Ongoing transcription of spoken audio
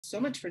So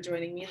much for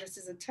joining me. This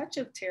is a touch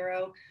of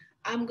tarot.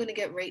 I'm going to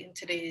get right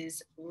into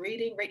today's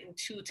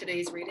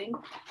reading.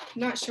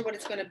 Not sure what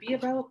it's going to be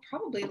about.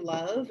 Probably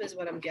love is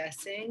what I'm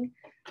guessing.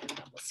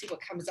 Let's see what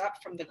comes up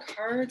from the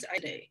cards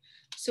today.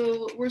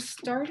 So we're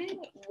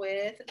starting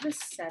with the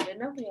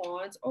Seven of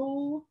Wands.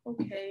 Oh,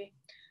 okay.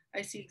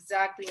 I see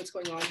exactly what's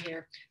going on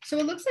here. So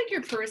it looks like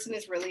your person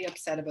is really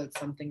upset about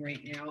something right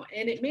now.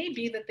 And it may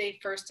be that they,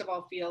 first of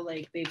all, feel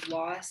like they've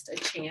lost a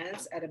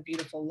chance at a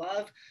beautiful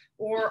love,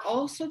 or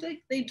also that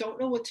they don't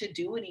know what to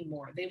do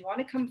anymore. They want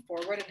to come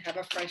forward and have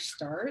a fresh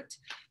start.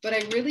 But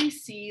I really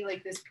see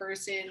like this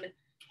person,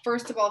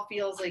 first of all,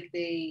 feels like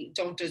they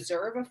don't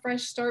deserve a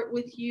fresh start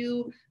with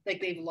you, like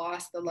they've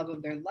lost the love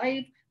of their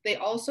life. They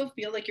also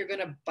feel like you're going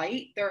to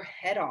bite their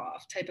head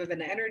off type of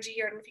an energy.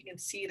 I don't know if you can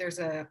see there's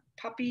a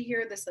puppy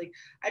here. This, like,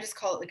 I just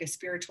call it like a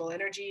spiritual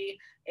energy.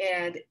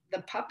 And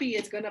the puppy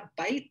is going to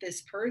bite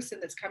this person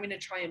that's coming to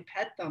try and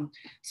pet them.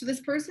 So this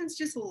person's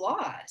just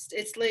lost.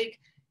 It's like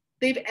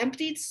they've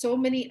emptied so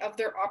many of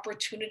their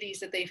opportunities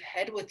that they've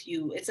had with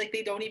you. It's like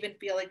they don't even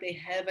feel like they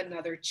have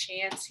another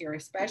chance here,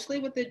 especially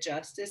with the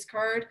Justice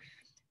card.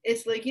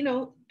 It's like,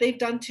 they've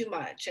done too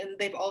much and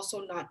they've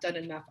also not done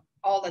enough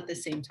all at the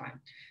same time.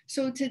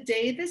 So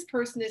today, this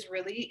person is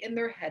really in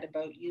their head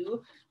about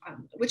you,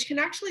 which can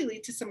actually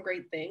lead to some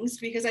great things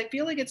because I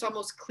feel like it's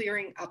almost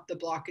clearing up the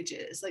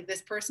blockages. Like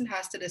this person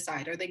has to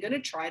decide, are they going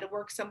to try to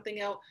work something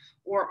out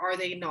or are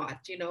they not?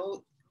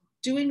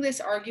 Doing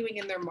this arguing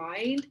in their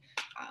mind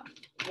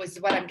was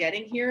what I'm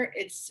getting here.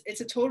 It's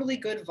a totally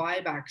good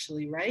vibe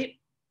actually, right?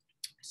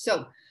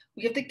 So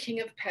we have the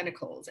King of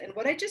Pentacles. And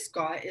what I just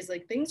got is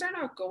like things are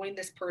not going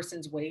this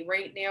person's way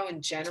right now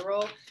in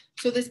general.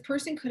 So this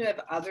person could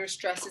have other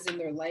stresses in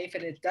their life,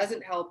 and it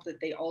doesn't help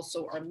that they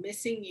also are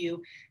missing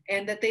you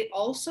and that they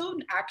also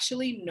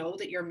actually know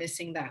that you're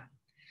missing them.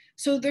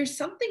 So there's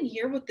something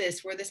here with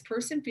this where this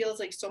person feels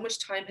like so much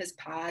time has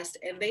passed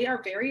and they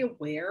are very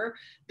aware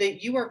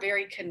that you are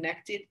very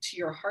connected to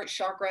your heart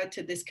chakra,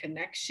 to this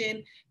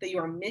connection, that you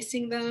are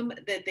missing them,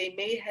 that they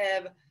may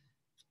have,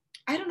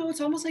 I don't know, it's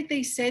almost like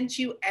they sent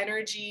you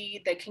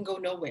energy that can go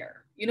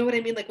nowhere. You know what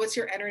I mean? Like, what's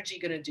your energy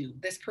going to do?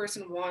 This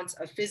person wants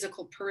a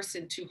physical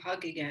person to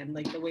hug again,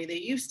 like the way they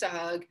used to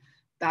hug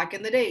back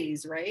in the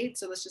days, right?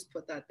 So let's just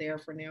put that there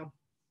for now.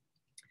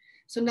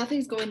 So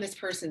nothing's going this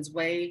person's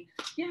way.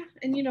 Yeah.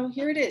 And,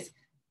 here it is.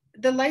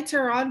 The lights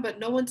are on, but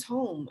no one's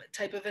home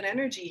type of an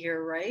energy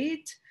here,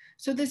 right?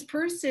 So this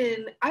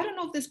person, I don't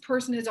know if this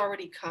person has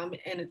already come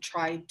and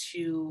tried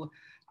to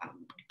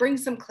bring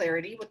some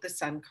clarity with the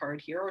Sun card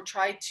here, or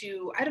try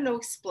to, I don't know,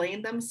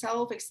 explain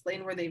themselves,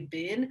 explain where they've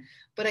been.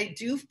 But I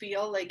do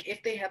feel like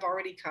if they have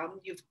already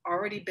come, you've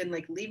already been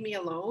like, leave me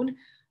alone.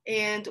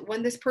 And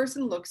when this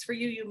person looks for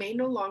you, you may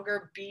no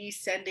longer be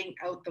sending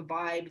out the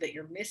vibe that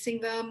you're missing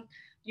them.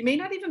 You may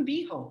not even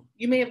be home.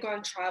 You may have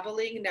gone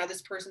traveling. Now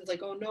this person's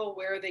like, oh no,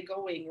 where are they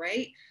going?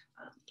 Right?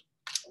 Um,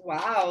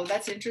 wow,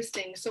 that's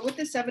interesting. So with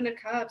the Seven of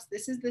Cups,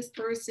 this is this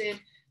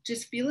person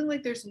just feeling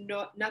like there's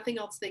nothing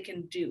else they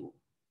can do.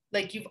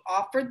 Like you've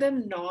offered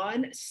them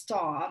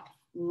non-stop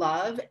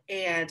love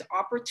and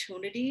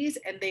opportunities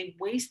and they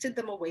wasted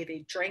them away.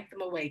 They drank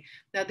them away.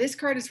 Now this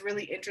card is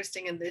really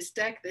interesting in this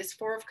deck, this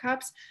Four of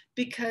Cups,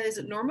 because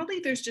normally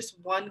there's just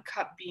one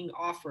cup being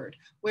offered,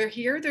 where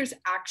here there's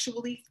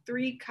actually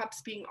three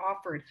cups being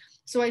offered.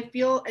 So I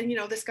feel, and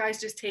this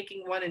guy's just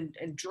taking one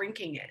and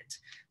drinking it.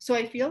 So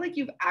I feel like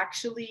you've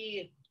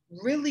actually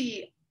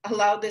really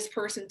allowed this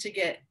person to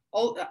get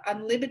all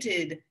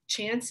unlimited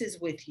chances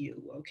with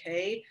you,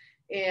 okay?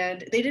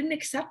 And they didn't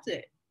accept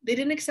it. They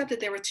didn't accept it.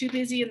 They were too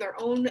busy in their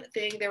own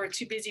thing. They were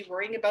too busy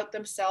worrying about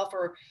themselves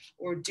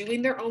or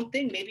doing their own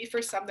thing. Maybe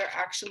for some, they're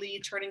actually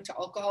turning to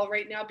alcohol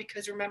right now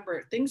because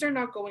remember, things are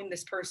not going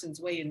this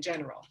person's way in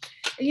general.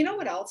 And you know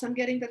what else I'm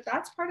getting?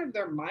 That's part of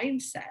their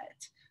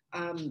mindset.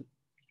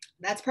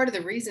 That's part of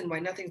the reason why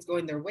nothing's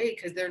going their way,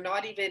 because they're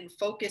not even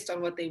focused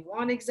on what they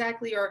want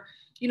exactly, or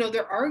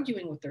they're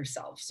arguing with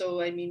themselves.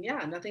 So I mean,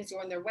 yeah, nothing's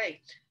going their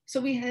way. So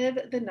we have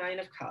the Nine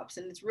of Cups,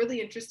 and it's really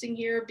interesting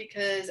here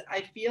because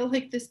I feel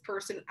like this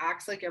person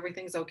acts like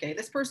everything's okay.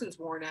 This person's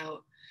worn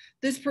out.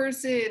 This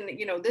person,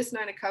 this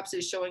Nine of Cups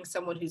is showing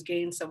someone who's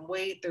gained some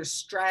weight. They're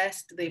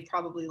stressed. They've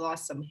probably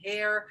lost some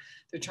hair.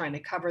 They're trying to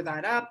cover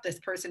that up. This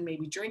person may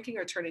be drinking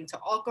or turning to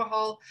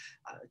alcohol,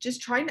 just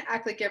trying to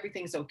act like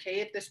everything's okay.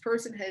 If this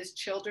person has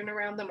children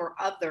around them or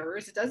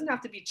others, it doesn't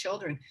have to be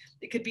children.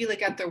 It could be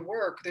like at their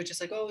work. They're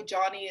just like, oh,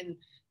 Johnny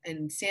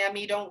and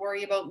Sammy, don't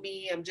worry about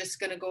me. I'm just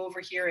going to go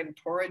over here and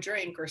pour a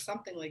drink or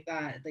something like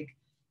that. Like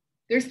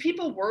there's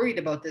people worried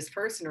about this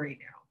person right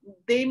now.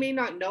 They may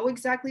not know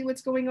exactly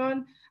what's going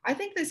on. I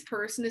think this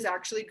person is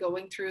actually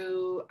going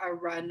through a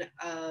run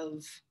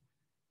of,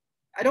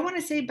 I don't want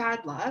to say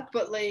bad luck,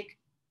 but like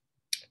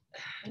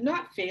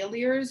not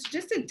failures,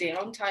 just a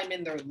downtime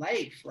in their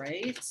life,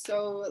 right?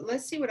 So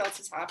let's see what else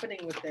is happening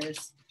with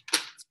this.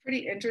 It's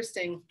pretty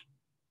interesting.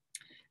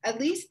 At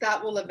least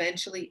that will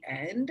eventually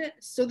end.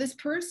 So this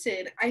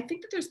person, I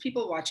think that there's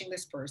people watching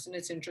this person.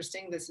 It's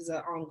interesting. This is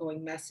an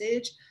ongoing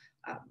message.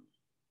 Um,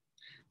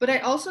 but I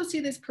also see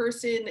this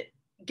person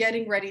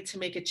getting ready to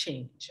make a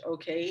change,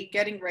 okay?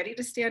 Getting ready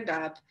to stand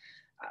up,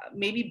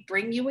 maybe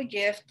bring you a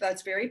gift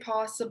that's very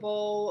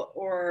possible,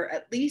 or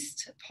at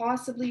least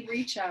possibly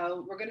reach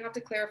out. We're going to have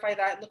to clarify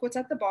that. Look what's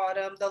at the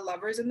bottom, the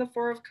lovers and the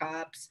four of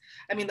cups.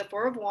 I mean, the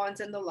four of wands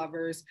and the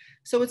lovers.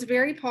 So it's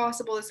very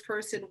possible this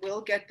person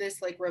will get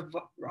this like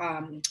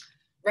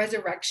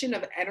resurrection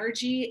of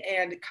energy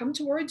and come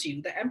towards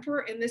you. The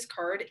Emperor in this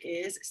card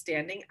is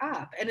standing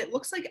up, and it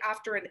looks like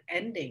after an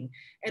ending.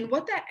 And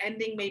what that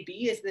ending may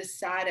be is this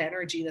sad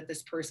energy that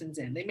this person's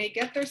in. They may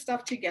get their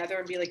stuff together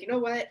and be like, you know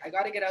what? I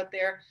got to get out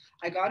there.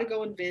 I got to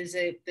go and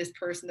visit this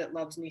person that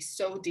loves me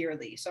so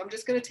dearly. So I'm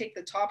just going to take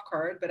the top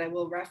card, but I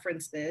will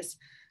reference this.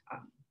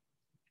 Um,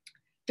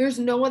 there's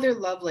no other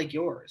love like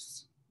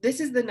yours. This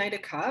is the Knight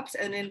of Cups.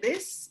 And in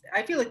this,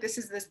 I feel like this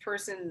is this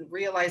person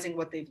realizing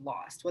what they've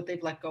lost, what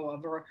they've let go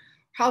of, or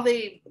how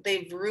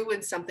they've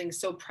ruined something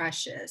so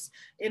precious.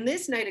 In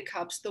this Knight of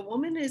Cups, the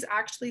woman is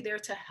actually there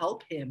to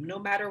help him no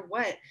matter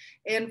what.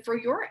 And for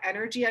your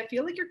energy, I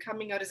feel like you're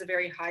coming out as a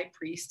very high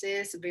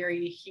priestess,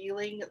 very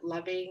healing,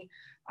 loving,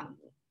 um,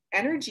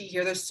 energy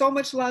here. There's so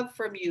much love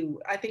from you.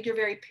 I think you're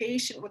very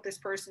patient with this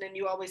person, and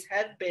you always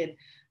have been.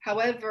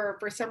 However,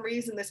 for some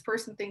reason, this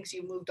person thinks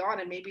you moved on,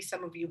 and maybe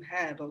some of you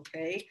have,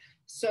 okay?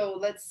 So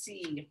let's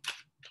see.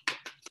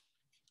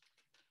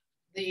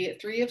 The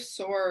Three of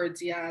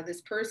Swords. Yeah,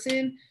 this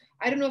person,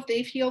 I don't know if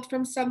they've healed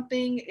from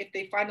something, if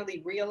they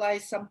finally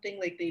realize something,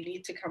 like they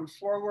need to come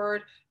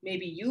forward.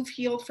 Maybe you've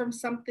healed from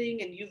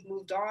something and you've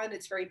moved on.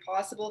 It's very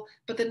possible.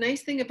 But the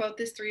nice thing about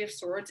this Three of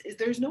Swords is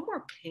there's no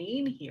more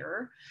pain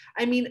here.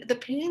 I mean, the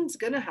pain's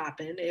going to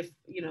happen if,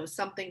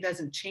 something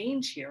doesn't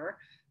change here.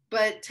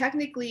 But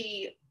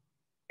technically,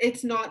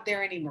 it's not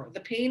there anymore. The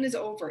pain is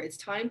over. It's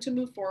time to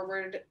move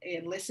forward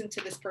and listen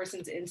to this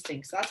person's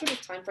instincts. That's what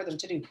it's time for them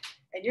to do.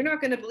 And you're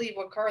not going to believe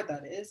what card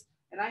that is.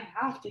 And I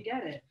have to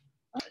get it.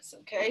 That's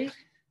okay.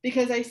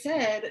 Because I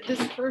said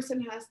this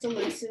person has to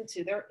listen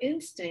to their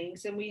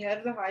instincts. And we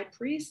have the High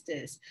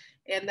Priestess.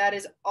 And that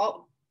is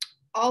all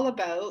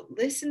about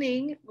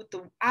listening with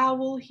the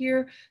owl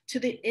here to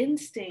the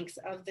instincts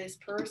of this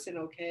person,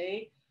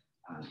 okay?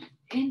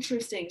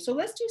 Interesting. So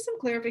let's do some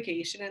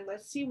clarification and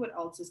let's see what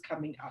else is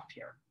coming up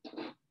here.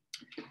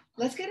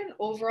 Let's get an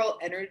overall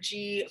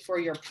energy for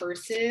your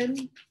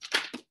person.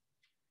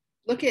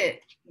 Look at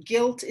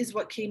guilt is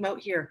what came out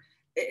here.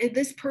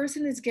 This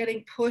person is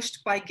getting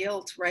pushed by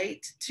guilt,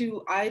 right?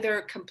 To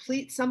either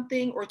complete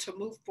something or to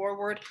move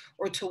forward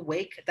or to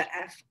wake the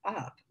F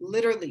up,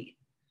 literally.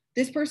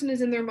 This person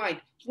is in their mind.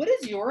 What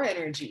is your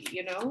energy?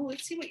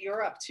 Let's see what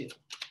you're up to.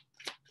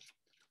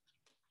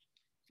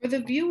 For the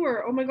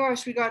viewer, oh my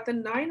gosh, we got the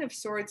Nine of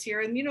Swords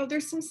here. And,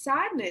 there's some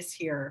sadness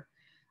here.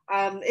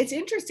 It's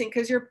interesting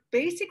because you're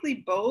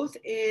basically both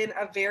in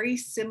a very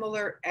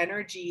similar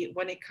energy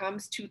when it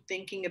comes to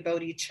thinking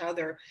about each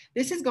other.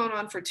 This has gone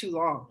on for too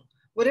long.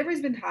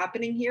 Whatever's been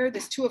happening here,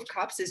 this Two of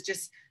Cups is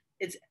just,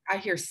 I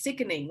hear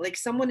sickening. Like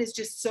someone is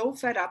just so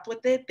fed up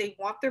with it. They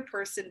want their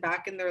person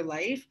back in their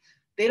life.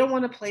 They don't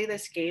want to play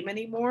this game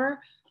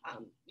anymore.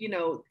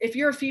 If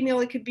you're a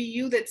female, it could be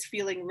you that's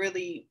feeling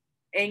really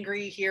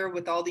angry here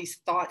with all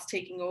these thoughts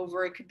taking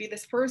over. It could be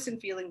this person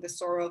feeling the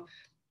sorrow.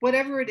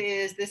 Whatever it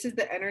is, this is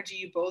the energy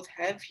you both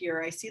have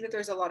here. I see that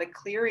there's a lot of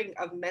clearing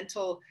of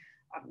mental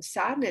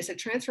sadness. A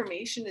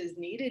transformation is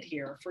needed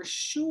here for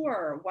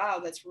sure.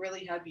 Wow, that's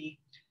really heavy.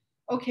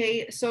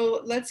 Okay,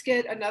 so let's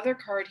get another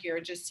card here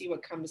and just see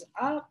what comes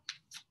up.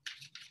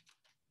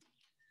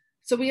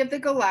 So we have the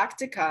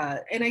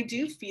Galactica, and I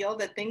do feel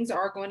that things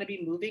are going to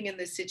be moving in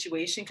this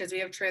situation because we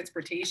have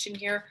transportation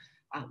here.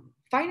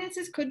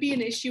 Finances could be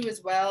an issue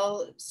as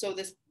well. So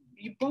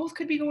you both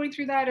could be going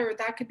through that, or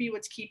that could be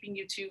what's keeping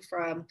you two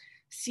from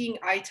seeing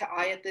eye to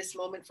eye at this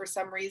moment for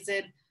some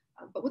reason.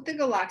 But with the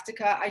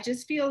Galactica, I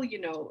just feel,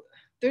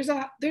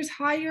 there's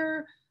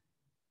higher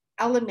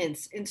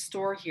elements in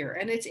store here.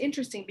 And it's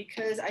interesting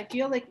because I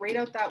feel like right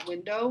out that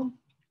window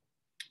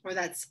or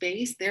that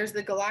space, there's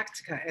the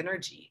Galactica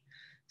energy.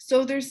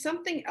 So there's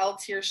something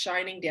else here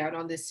shining down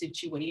on this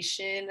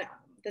situation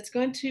that's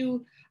going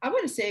to, I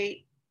want to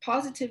say,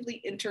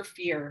 positively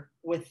interfere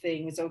with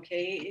things,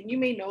 okay? And you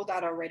may know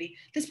that already.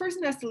 This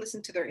person has to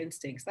listen to their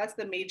instincts. That's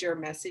the major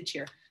message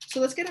here. So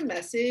let's get a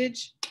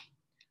message.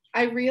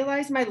 I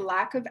realize my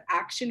lack of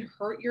action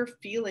hurt your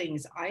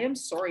feelings. I am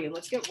sorry. And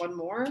let's get one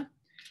more.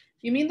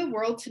 You mean the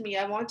world to me.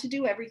 I want to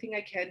do everything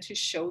I can to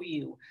show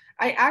you.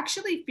 I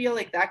actually feel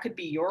like that could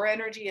be your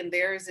energy and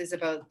theirs is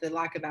about the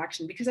lack of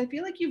action, because I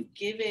feel like you've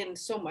given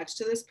so much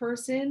to this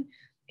person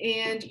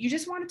and you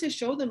just wanted to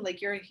show them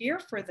like you're here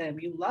for them.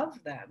 You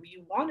love them.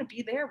 You want to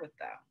be there with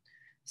them.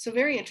 So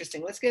very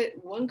interesting. Let's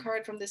get one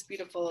card from this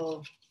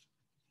beautiful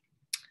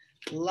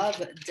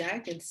love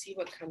deck and see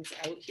what comes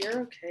out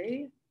here.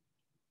 Okay.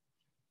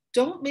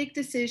 Don't make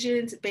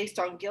decisions based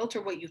on guilt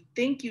or what you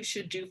think you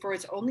should do, for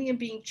it's only in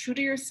being true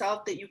to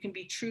yourself that you can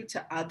be true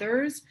to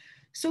others.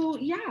 So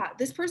yeah,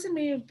 this person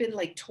may have been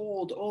like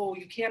told, oh,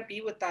 you can't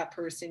be with that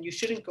person. You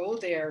shouldn't go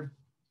there.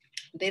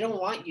 They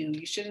don't want you.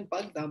 You shouldn't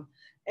bug them.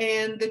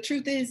 And the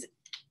truth is,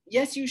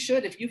 yes, you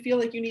should. If you feel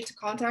like you need to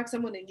contact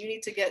someone and you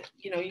need to get,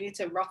 you need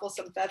to ruffle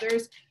some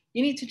feathers,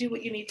 you need to do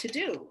what you need to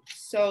do.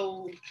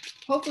 So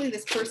hopefully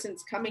this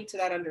person's coming to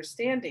that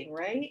understanding,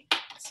 right?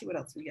 Let's see what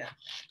else we get.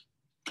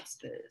 What's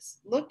this?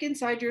 Look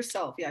inside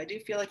yourself. Yeah, I do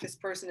feel like this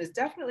person is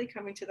definitely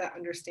coming to that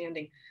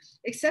understanding.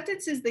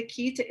 Acceptance is the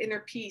key to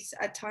inner peace.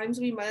 At times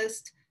we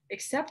must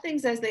accept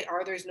things as they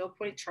are. There's no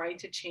point trying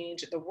to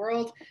change the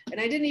world.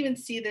 And I didn't even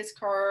see this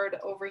card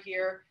over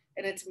here,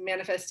 and it's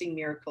manifesting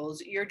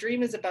miracles. Your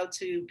dream is about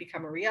to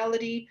become a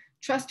reality.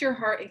 Trust your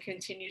heart and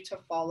continue to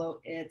follow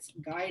its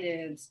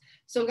guidance.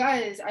 So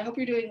guys, I hope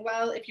you're doing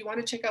well. If you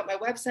want to check out my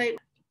website,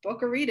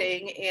 book a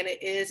reading, and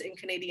it is in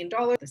Canadian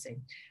dollars, the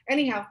same.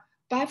 Anyhow,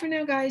 bye for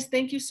now, guys.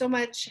 Thank you so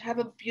much. Have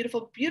a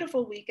beautiful,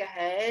 beautiful week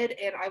ahead,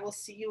 and I will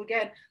see you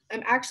again.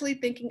 I'm actually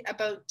thinking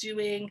about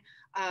doing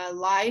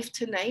live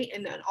tonight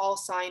and an all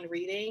sign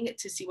reading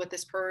to see what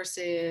this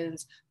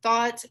person's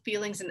thoughts,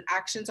 feelings, and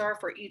actions are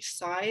for each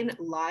sign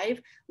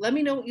live. Let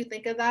me know what you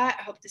think of that.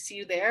 I hope to see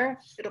you there.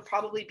 It'll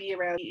probably be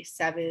around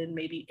 7,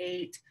 maybe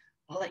 8.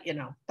 I'll let you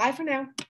know. Bye for now.